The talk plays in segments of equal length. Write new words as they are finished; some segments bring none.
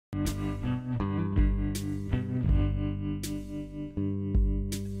Okay,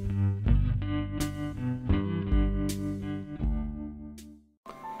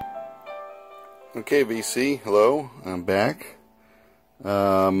 VC, hello, I'm back.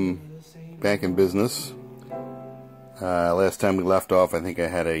 Back in business. Last time we left off, I think I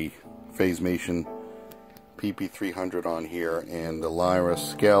had a Phasmation PP300 on here, and the Lyra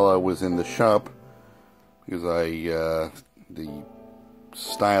Scala was in the shop because the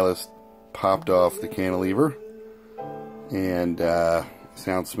stylus popped off the cantilever, and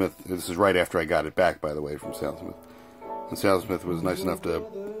Soundsmith, this is right after I got it back, by the way, from Soundsmith, and Soundsmith was nice enough to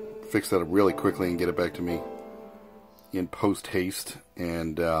fix that up really quickly and get it back to me in post haste,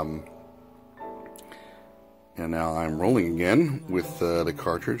 and now I'm rolling again with the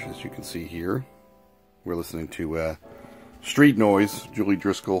cartridge. As you can see here, we're listening to Street Noise, Julie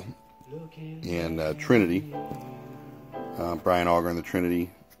Driscoll and Trinity, Brian Auger and the Trinity.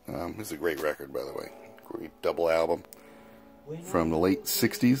 This is a great record, by the way, great double album from the late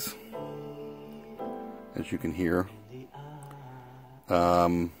 60s, as you can hear.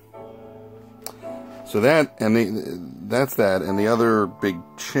 So that, and that's that, and the other big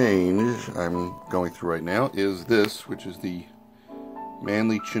change I'm going through right now is this, which is the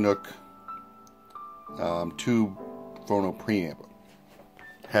Manley Chinook tube phono preamp.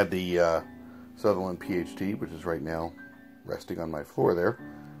 Had the Sutherland PhD, which is right now resting on my floor there,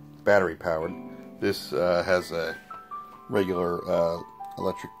 battery powered. This has a regular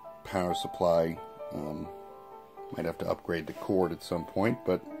electric power supply. Might have to upgrade the cord at some point,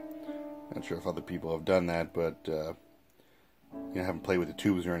 but not sure if other people have done that, but I haven't played with the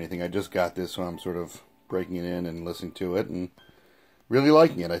tubes or anything. I just got this, so I'm sort of breaking it in and listening to it and really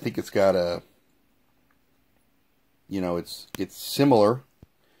liking it. I think it's got a, it's similar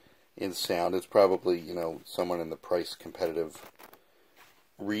in sound. It's probably, somewhere in the price competitive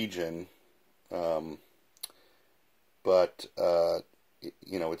region, but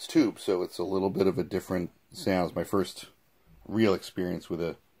it's tube, so it's a little bit of a different sound. It's my first real experience with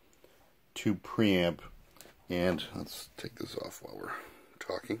a tube preamp, and let's take this off while we're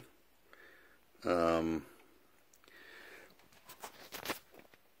talking.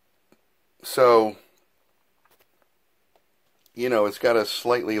 So it's got a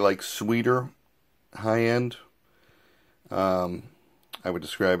slightly sweeter high end. I would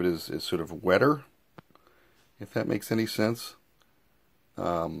describe it as sort of wetter, if that makes any sense.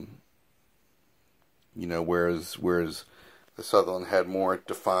 Whereas the Sutherland had more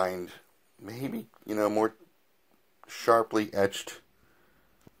defined, maybe, more sharply etched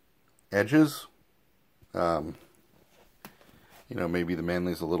edges. Maybe the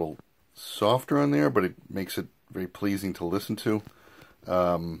Manley's a little softer on there, but it makes it very pleasing to listen to.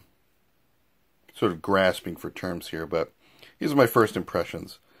 Sort of grasping for terms here, but these are my first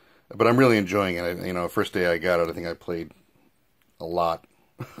impressions. But I'm really enjoying it. First day I got it, I think I played a lot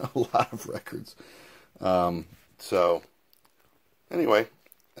of records. So, anyway,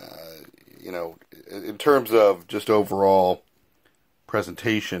 in terms of just overall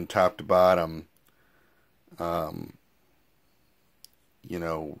presentation, top to bottom,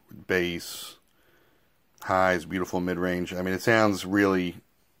 bass, highs, beautiful mid-range. I mean, it sounds really,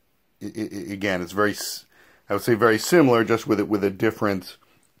 again, it's very, I would say very similar, just with a different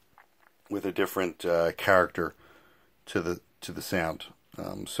character to the sound.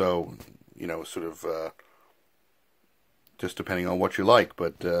 So, sort of just depending on what you like,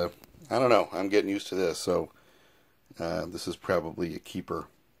 but I don't know. I'm getting used to this, so this is probably a keeper,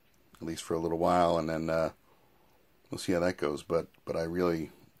 at least for a little while, and then we'll see how that goes. But I really,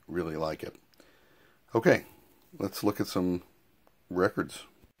 really like it. Okay, let's look at some records.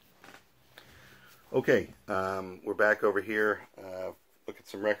 Okay, we're back over here. Look at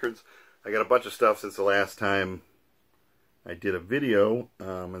some records. I got a bunch of stuff since the last time I did a video,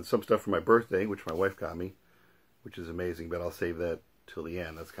 and some stuff for my birthday, which my wife got me, which is amazing, but I'll save that till the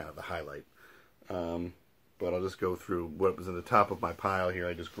end. That's kind of the highlight. But I'll just go through what was in the top of my pile here.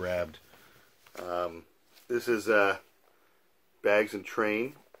 I just grabbed. This is Bags and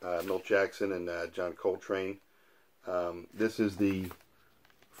Train, Milt Jackson and John Coltrane. This is the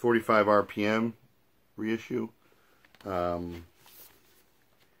 45 RPM reissue.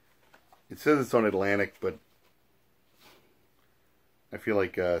 It says it's on Atlantic, but I feel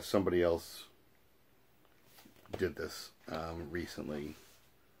like somebody else did this recently,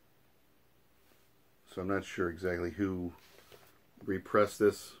 so I'm not sure exactly who repressed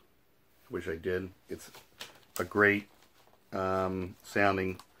this. I wish I did. It's a great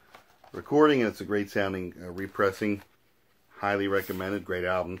sounding recording, and it's a great sounding repressing. Highly recommended. Great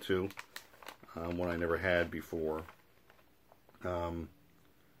album too. One I never had before.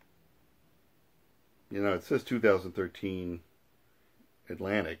 You know, it says 2013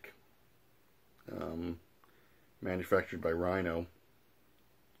 Atlantic, manufactured by Rhino.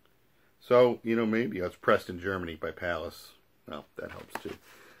 So, you know, maybe it's pressed in Germany by Palace. Well, that helps too.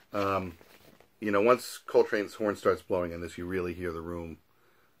 You know, once Coltrane's horn starts blowing in this, you really hear the room,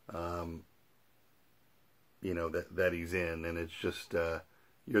 you know, that he's in. And it's just,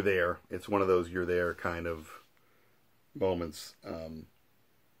 you're there. It's one of those you're there kind of moments.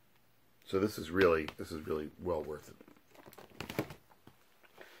 So this is really well worth it.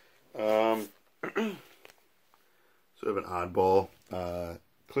 Sort of an oddball.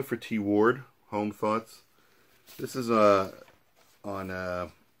 Clifford T. Ward, Home Thoughts. This is on, I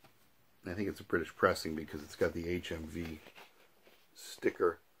think it's a British pressing because it's got the HMV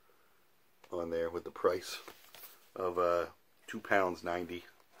sticker on there with the price of £2.90.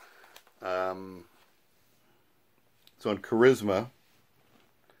 It's on Charisma,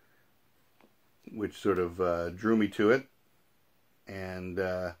 which sort of drew me to it, and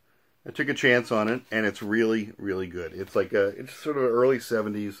I took a chance on it, and it's really, really good. It's like it's sort of early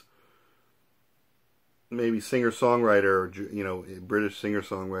 70s, maybe singer-songwriter, you know, British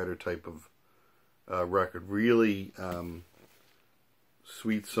singer-songwriter type of record. Really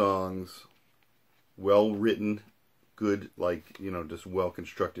sweet songs, well-written, good, like, you know, just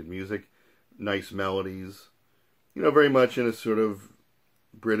well-constructed music, nice melodies, you know, very much in a sort of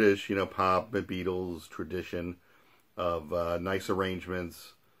British, you know, pop, Beatles tradition of nice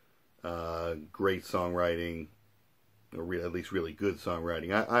arrangements, great songwriting, or at least really good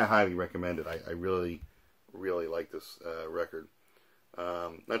songwriting. I highly recommend it. I really, really like this record.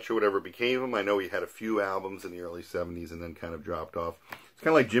 Not sure whatever became of him. I know he had a few albums in the early 70s and then kind of dropped off. It's kind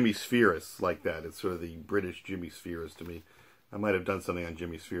of like Jimmy Spheris, like that. It's sort of the British Jimmy Spheris to me. I might have done something on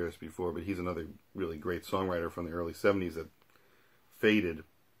Jimmy Spheris before, but he's another really great songwriter from the early 70s that faded.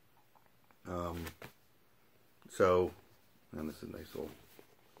 So, and this is a nice little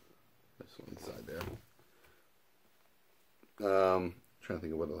inside there. Trying to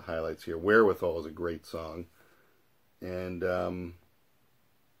think of what are the highlights here. Wherewithal is a great song. And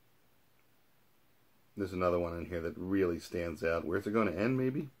there's another one in here that really stands out. Where's it going to end,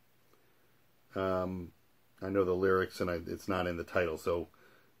 maybe? I know the lyrics, and it's not in the title, so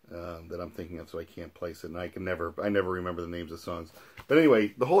that I'm thinking of, so I can't place it. And I never remember the names of songs. But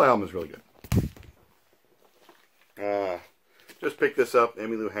anyway, the whole album is really good. Just picked this up,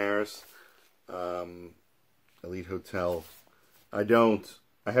 Emmylou Harris, Elite Hotel. I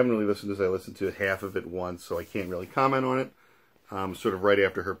haven't really listened to this. I listened to half of it once, so I can't really comment on it. Sort of right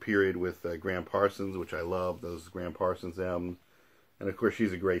after her period with Graham Parsons, which I love, those Graham Parsons albums. And of course,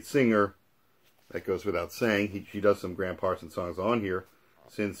 she's a great singer. That goes without saying. She does some Graham Parsons songs on here.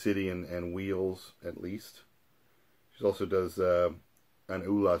 Sin City and Wheels, at least. She also does on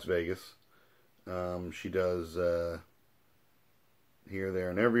Ooh, Las Vegas. She does Here, There,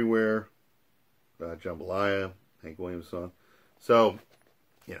 and Everywhere. Jambalaya, Hank Williams song. So,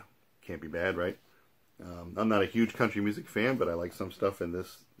 you know, can't be bad, right? I'm not a huge country music fan, but I like some stuff in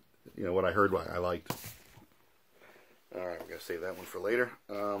this. You know, what I heard, I liked. Alright, we're going to save that one for later.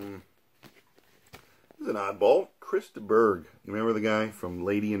 This is an oddball. Chris de Burgh. You remember the guy from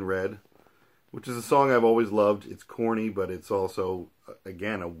Lady in Red? Which is a song I've always loved. It's corny, but it's also,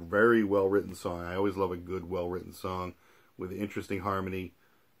 again, a very well-written song. I always love a good, well-written song with interesting harmony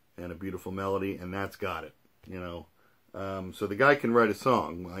and a beautiful melody, and that's got it, you know. So the guy can write a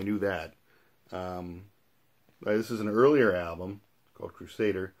song. I knew that. This is an earlier album called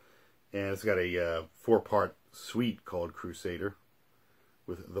Crusader, and it's got a 4-part suite called Crusader,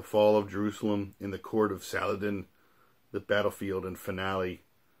 with The Fall of Jerusalem, In the Court of Saladin, The Battlefield, and Finale.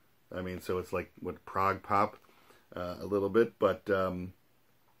 I mean, so it's like, what, prog pop a little bit, but, you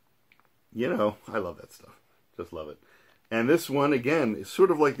know, I love that stuff. Just love it. And this one, again, is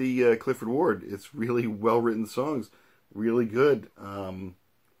sort of like the Clifford Ward. It's really well-written songs, really good.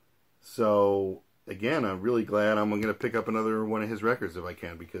 So, again, I'm really glad I'm going to pick up another one of his records if I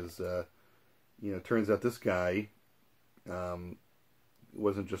can, because, you know, it turns out this guy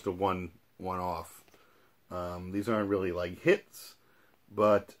wasn't just a one-off. These aren't really like hits,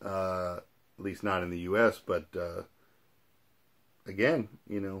 but at least not in the U.S., but again,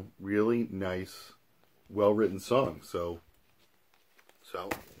 you know, really nice, well-written song. So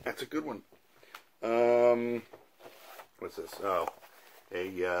that's a good one. What's this? Oh,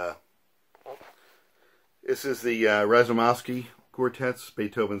 this is the Razumovsky Quartets,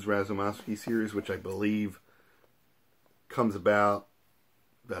 Beethoven's Razumovsky series, which I believe comes about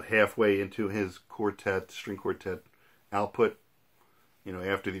halfway into his string quartet output. You know,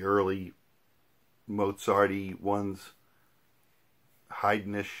 after the early Mozarty ones,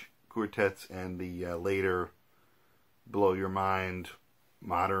 Haydnish quartets and the later blow your mind,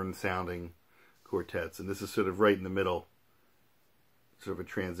 modern sounding quartets. And this is sort of right in the middle, sort of a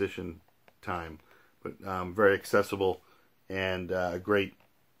transition time, but very accessible, and a great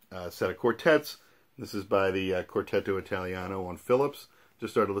set of quartets. This is by the Quartetto Italiano on Philips.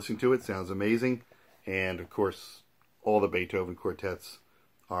 Just started listening to it. Sounds amazing. And, of course, all the Beethoven quartets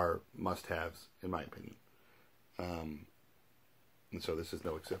are must-haves, in my opinion. And so this is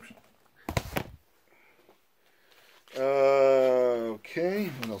no exception. Okay,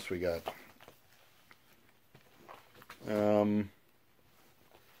 what else we got? I'm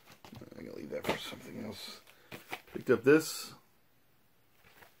going to leave that for something else. Picked up this.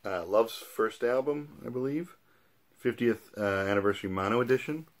 Love's first album, I believe. 50th anniversary mono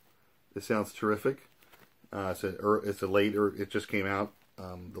edition. This sounds terrific. It's a later, it just came out,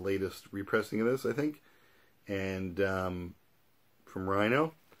 the latest repressing of this, I think, and from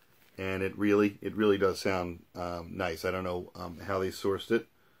Rhino, and it really does sound nice. I don't know how they sourced it,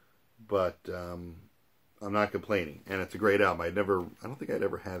 but I'm not complaining, and it's a great album. I don't think I'd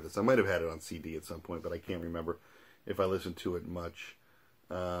ever had this. I might have had it on CD at some point, but I can't remember if I listened to it much.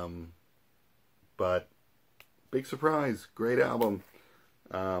 But big surprise, great album.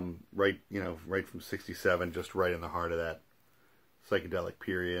 Right from '67, just right in the heart of that psychedelic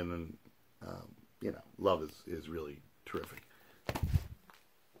period, and Love is really terrific.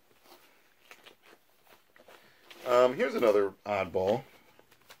 Here's another oddball.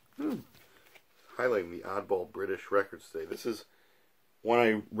 Highlighting the oddball British records today. This is one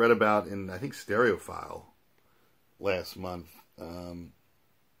I read about in, I think, Stereophile last month.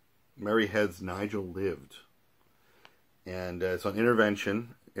 Mary Head's Nigel Lived. And it's on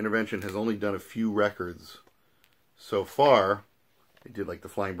Intervention. Intervention has only done a few records so far. They did like the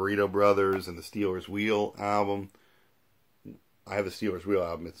Flying Burrito Brothers and the Steelers Wheel album. I have the Steelers Wheel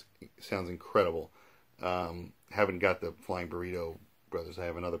album. It sounds incredible. Haven't got the Flying Burrito Brothers. I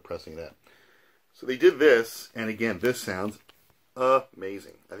have another pressing of that. So they did this, and again, this sounds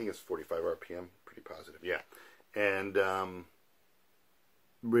amazing. I think it's 45 RPM, pretty positive, yeah. And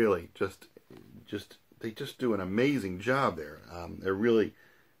really, they just do an amazing job there. They're really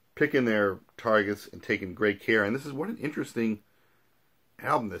picking their targets and taking great care. And this is what an interesting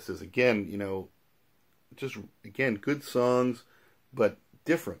album this is. Again, good songs, but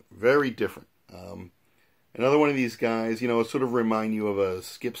different, very different. Another one of these guys, sort of remind you of a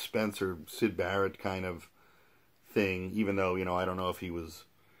Skip Spencer, Syd Barrett kind of thing, even though, I don't know if he was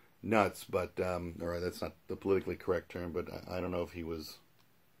nuts, but, or that's not the politically correct term, but I don't know if he was,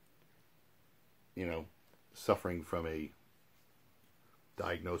 suffering from a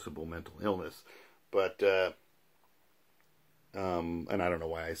diagnosable mental illness, but, and I don't know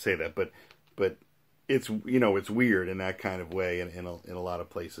why I say that, but it's, it's weird in that kind of way in a lot of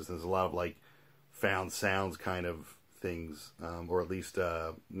places. There's a lot of, like, found sounds kind of things, or at least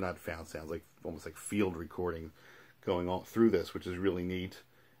not found sounds, like almost like field recording going on through this, which is really neat.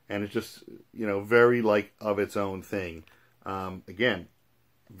 And it's just, very like of its own thing. Again,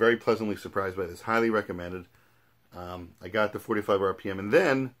 very pleasantly surprised by this. Highly recommended. I got the 45 RPM, and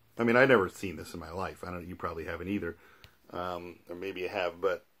then, I'd never seen this in my life. I don't know, you probably haven't either, or maybe you have,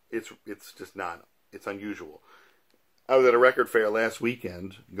 but it's just not, it's unusual. I was at a record fair last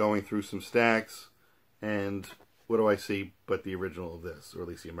weekend, going through some stacks, and what do I see but the original of this, or at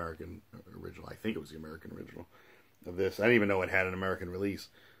least the American original. I think it was the American original of this. I didn't even know it had an American release.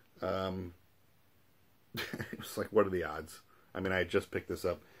 It was like, what are the odds? I had just picked this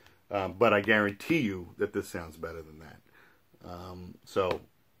up, but I guarantee you that this sounds better than that. So,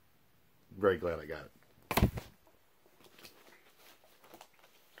 very glad I got it.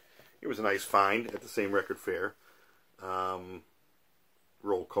 It was a nice find at the same record fair.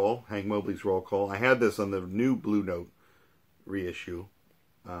 Roll Call, Hank Mobley's Roll Call. I had this on the new Blue Note reissue,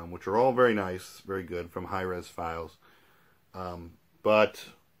 which are all very nice, very good, from High Res Files, but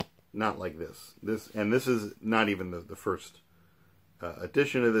not like this. This is not even the first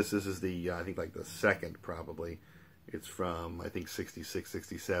edition of this. This is the, I think, like the second, probably. It's from, I think, 66,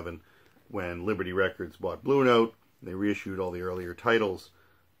 67, when Liberty Records bought Blue Note. They reissued all the earlier titles,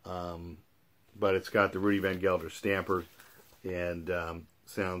 but it's got the Rudy Van Gelder stamper, and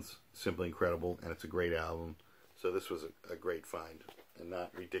sounds simply incredible, and it's a great album. So this was a great find, and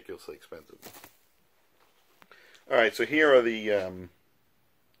not ridiculously expensive. All right, so here are the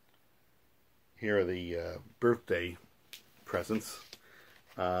birthday presents,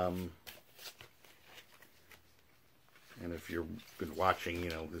 and if you've been watching,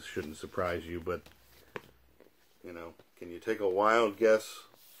 this shouldn't surprise you, but can you take a wild guess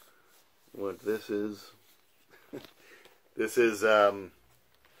what this is? This is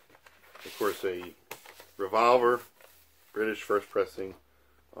of course, a Revolver, British first pressing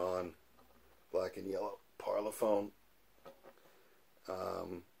on black and yellow Parlophone.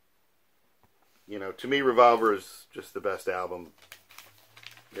 You know, to me, Revolver is just the best album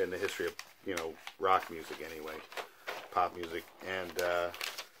in the history of, you know, rock music anyway, pop music. And,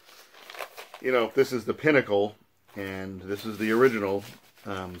 you know, this is the pinnacle, and this is the original,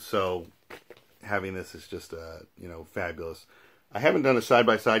 so having this is just, you know, fabulous. I haven't done a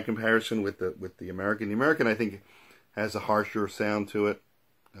side-by-side comparison with the American. The American, I think, has a harsher sound to it,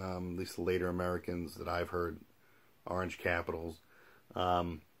 at least the later Americans that I've heard, Orange Capitals.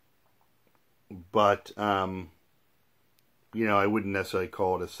 But, you know, I wouldn't necessarily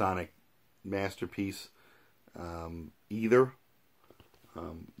call it a sonic masterpiece either.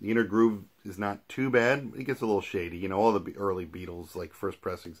 The Inner Groove is not too bad. It gets a little shady. You know, all the early Beatles, like first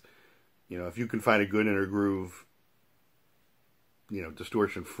pressings, you know, if you can find a good Inner Groove, you know,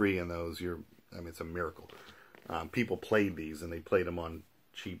 distortion free in those, I mean, it's a miracle. People played these, and they played them on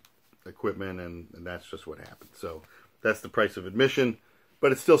cheap equipment, and that's just what happened. So that's the price of admission,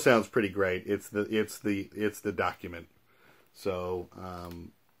 but it still sounds pretty great. It's the document. So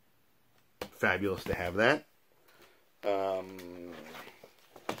fabulous to have that.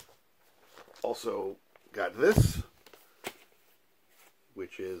 Also got this,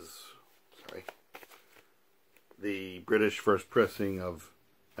 which is, the British first pressing of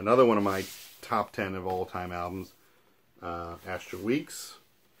another one of my top 10 of all time albums, Astra Weeks,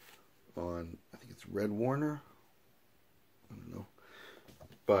 on, I think it's Red Warner. I don't know.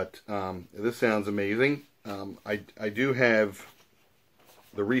 But this sounds amazing. I do have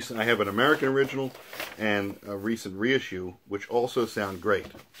the recent, I have an American original and a recent reissue, which also sound great.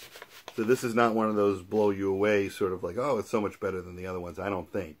 So this is not one of those blow you away sort of like, oh, it's so much better than the other ones. I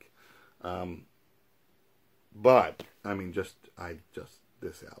don't think. But I mean, this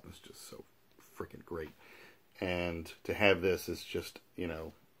album is just so freaking great, and to have this is just, you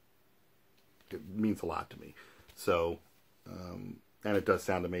know, it means a lot to me. So, and it does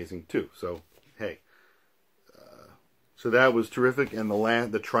sound amazing too. So hey, so that was terrific, and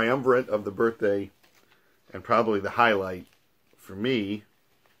the triumvirate of the birthday, and probably the highlight for me,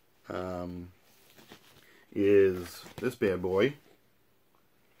 is this bad boy.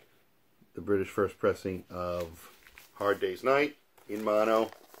 The British first pressing of Hard Day's Night in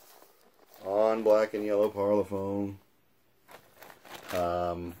mono on black and yellow Parlophone.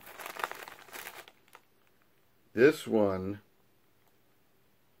 This one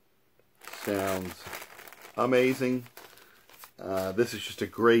sounds amazing. This is just a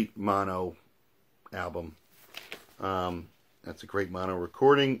great mono album. That's a great mono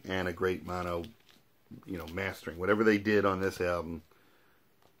recording and a great mono, you know, mastering. Whatever they did on this album,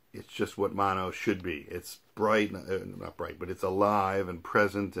 it's just what mono should be. It's bright, not bright, but it's alive and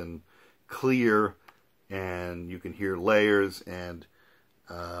present and clear, and you can hear layers. And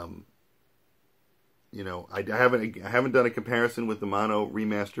you know, I haven't done a comparison with the mono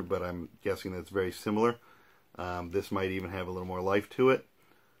remaster, but I'm guessing that it's very similar. This might even have a little more life to it,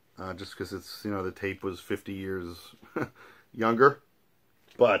 just because it's, you know, the tape was 50 years younger.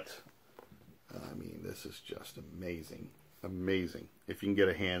 But I mean, this is just amazing. Amazing. If you can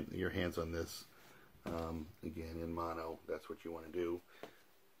get your hands on this, again, in mono, that's what you want to do.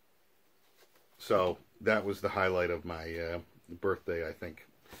 So that was the highlight of my birthday, I think.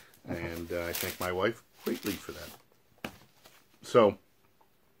 And I thank my wife greatly for that. So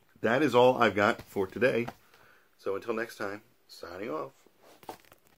that is all I've got for today. So until next time, signing off.